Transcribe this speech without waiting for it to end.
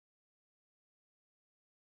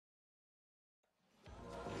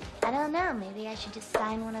I don't know. Maybe I should just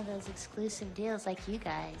sign one of those exclusive deals like you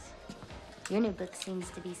guys. Your new book seems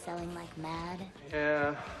to be selling like mad.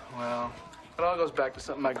 Yeah, well, it all goes back to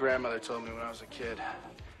something my grandmother told me when I was a kid.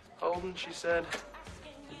 Holden, she said,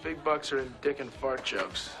 the big bucks are in dick and fart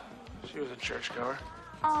jokes. She was a churchgoer.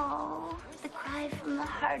 Oh, the cry from the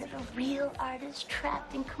heart of a real artist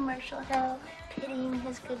trapped in commercial hell, pitying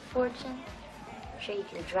his good fortune. I'm sure you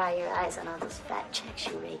can dry your eyes on all those fat checks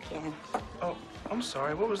you rake in. Oh, I'm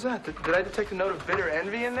sorry. What was that? Did I detect a note of bitter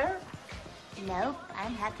envy in there? Nope.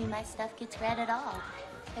 I'm happy my stuff gets read at all.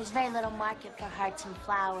 There's very little market for hearts and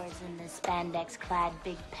flowers in the spandex-clad,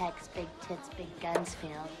 big pecs, big tits, big guns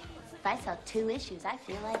field. If I sell 2 issues, I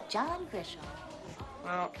feel like John Grisham.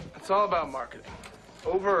 Well, it's all about marketing.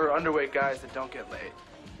 Over or underweight guys that don't get laid.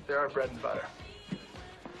 They're our bread and butter.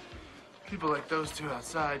 People like those two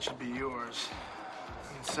outside should be yours.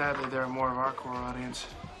 And sadly, they're more of our core audience.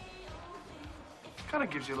 Kind of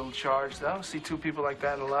gives you a little charge, though. See 2 people like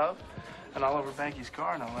that in love, and all over Banky's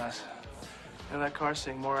car, no less. You know, that car's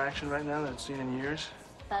seeing more action right now than it's seen in years.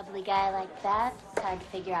 Bubbly guy like that, it's hard to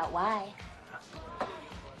figure out why.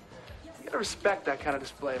 You gotta respect that kind of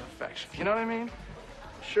display of affection. You know what I mean?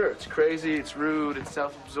 Sure, it's crazy, it's rude, it's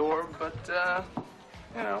self-absorbed, but,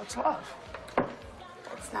 you know, it's love.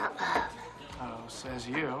 It's not love. Oh, says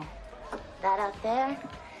you. That out there,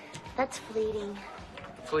 that's fleeting.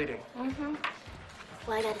 Fleeting? Mm-hmm.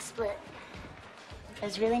 Well, I got to split. It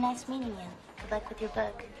was really nice meeting you. Good luck with your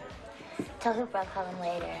book. Tell Hooper I'll call him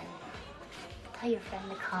later, and tell your friend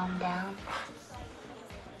to calm down.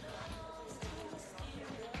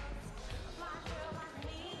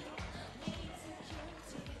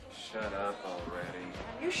 Shut up already.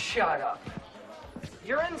 You shut up.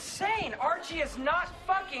 You're insane. Archie is not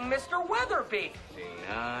fucking Mr. Weatherby.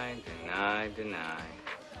 Deny, deny, deny.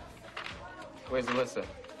 Where's Alyssa?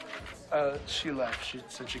 She left. She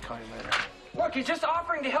said she'd call you later. Look, he's just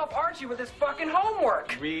offering to help Archie with his fucking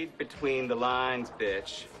homework. Read between the lines,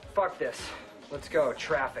 bitch. Fuck this. Let's go.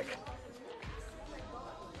 Traffic.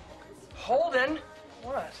 Holden.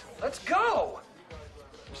 What? Let's go.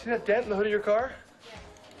 You see that dent in the hood of your car?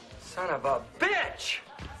 Son of a bitch!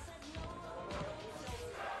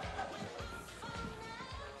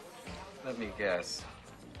 Let me guess.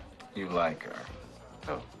 You like her.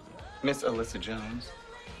 Oh. Miss Alyssa Jones?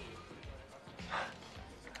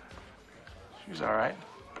 She's all right.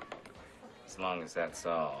 As long as that's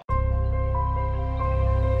all.